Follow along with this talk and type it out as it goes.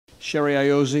Sherry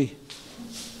Iozzi.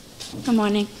 Good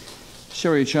morning.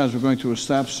 Sherry, Charles, we're going to a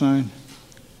stop sign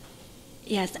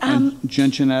Yes. on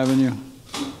Gentian Avenue.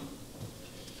 What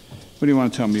do you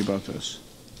want to tell me about this?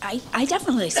 I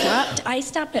definitely stopped. I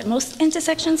stopped at most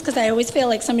intersections because I always feel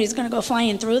like somebody's going to go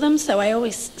flying through them, so I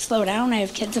always slow down. I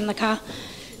have kids in the car,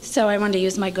 so I wanted to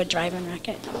use my good driving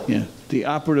record. Yeah. The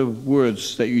operative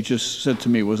words that you just said to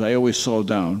me was, I always slow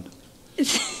down.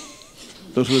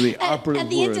 Those were the operative words. At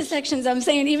the intersections, I'm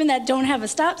saying even that don't have a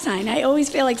stop sign, I always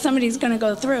feel like somebody's going to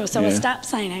go through, so a stop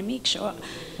sign, I make sure.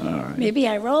 All right. Maybe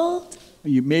I rolled.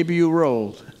 Maybe you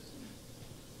rolled.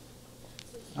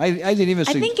 I didn't even.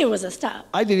 I think it was a stop.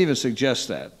 I didn't even suggest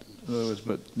that. In other words,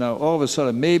 but now all of a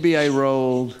sudden, maybe I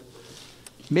rolled.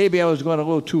 Maybe I was going a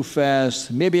little too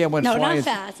fast. Maybe I went flying. No, not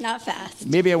fast, not fast.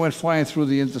 Maybe I went flying through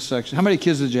the intersection. How many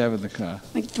kids did you have in the car?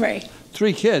 Like 3.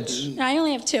 3 kids? No, I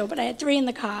only have 2, but I had 3 in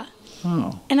the car.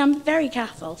 Oh. And I'm very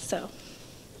careful, so.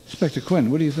 Inspector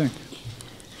Quinn, what do you think?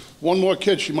 One more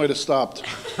kid, she might have stopped.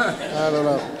 I don't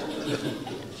know.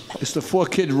 It's the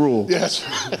 4-kid rule. Yes.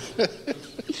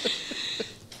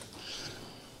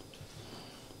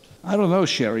 I don't know,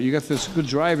 Sherry. You got this good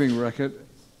driving record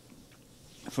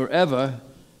forever,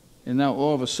 and now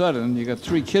all of a sudden you got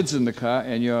 3 kids in the car,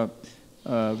 and you're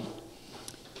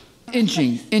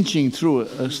inching through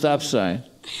a stop sign.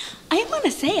 I want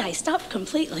to say I stopped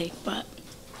completely, but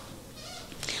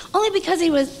only because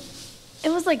it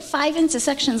was like 5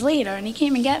 intersections later, and he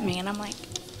came and got me, and I'm like.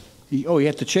 He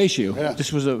had to chase you. Yeah.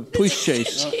 This was a police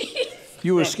chase.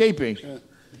 You were escaping. Yeah.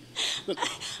 I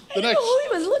didn't know who he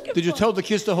was looking for. Did you tell the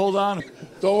kids to hold on?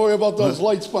 Don't worry about those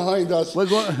lights behind us.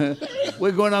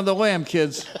 We're going on the lam,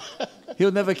 kids.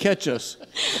 He'll never catch us.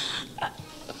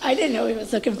 I didn't know he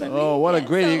was looking for me. Oh, what a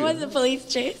great... So it was a police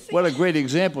chase. What a great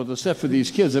example to set for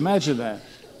these kids. Imagine that.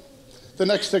 The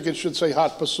next ticket should say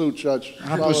hot pursuit, Judge.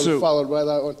 Hot pursuit. Followed by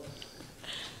that one.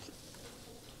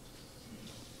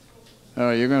 All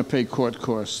right, you're going to pay court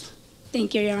cost.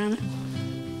 Thank you, Your Honor.